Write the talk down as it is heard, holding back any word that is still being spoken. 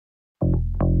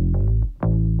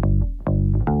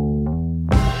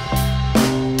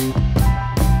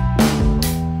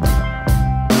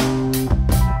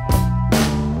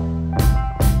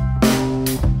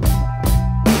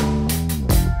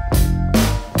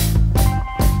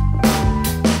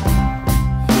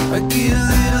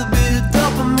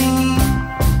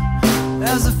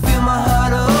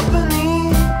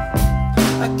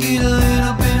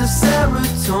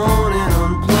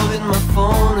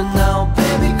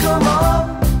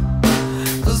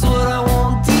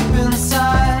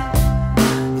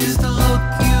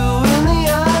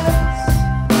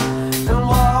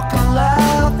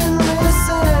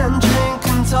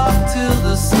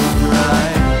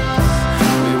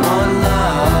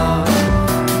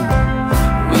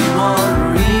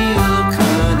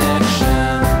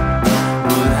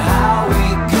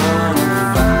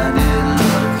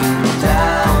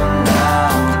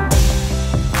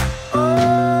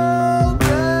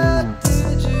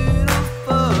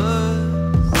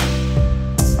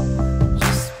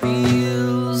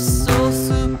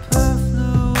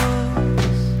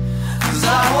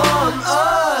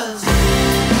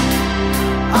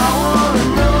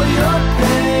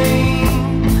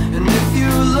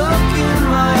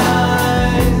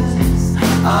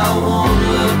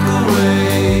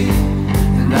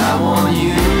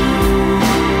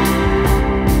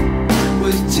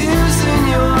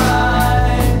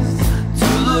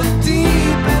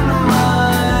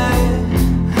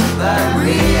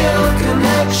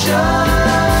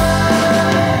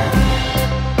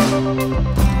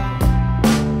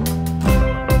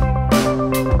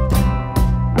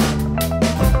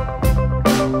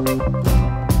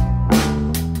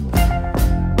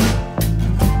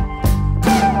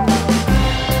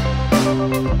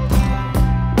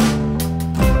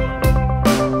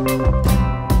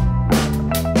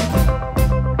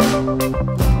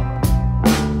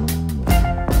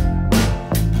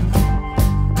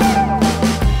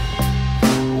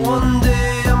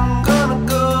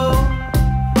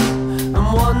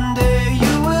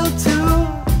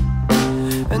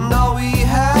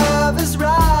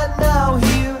now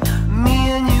here, me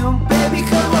and you, baby,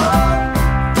 come on.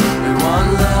 We want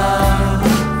love,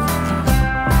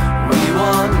 we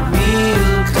want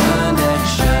real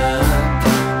connection,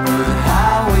 but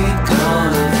how we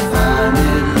gonna find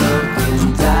it looking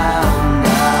down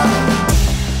now?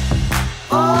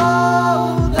 All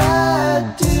that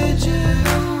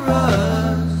digital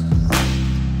rust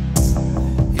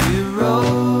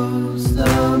erodes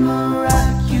the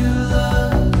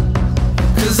miraculous.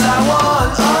 'Cause I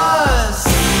want us,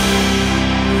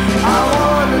 I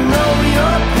wanna know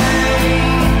your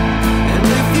pain, and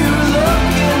if you look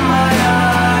in my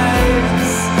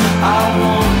eyes, I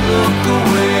won't look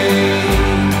away,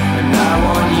 and I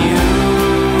want you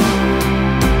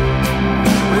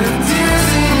with tears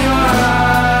in your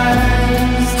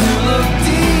eyes to look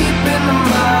deep into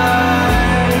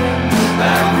mine,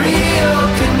 that real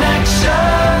connection.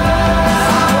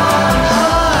 I want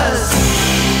us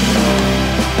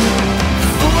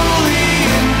fully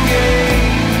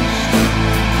engaged,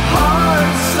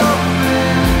 hearts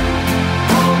open,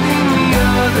 holding the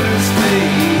other's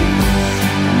face,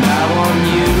 and I want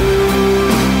you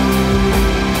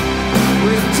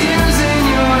with tears in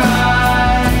your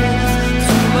eyes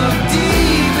to look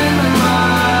deep into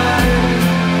mine,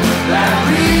 that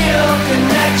real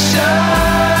connection.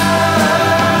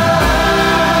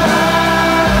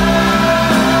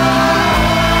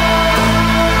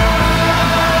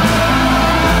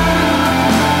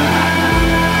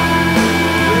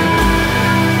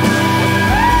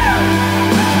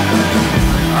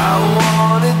 I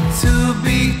wanted to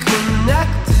be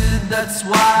connected, that's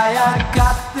why I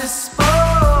got this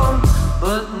phone.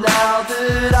 But now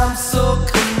that I'm so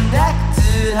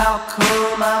connected, how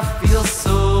come I feel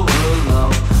so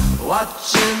alone?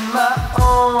 Watching my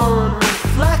own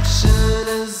reflection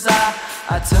as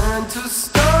I turn to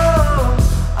stone.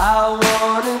 I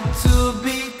wanted to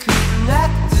be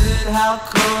connected, how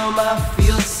come I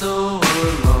feel so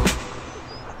alone?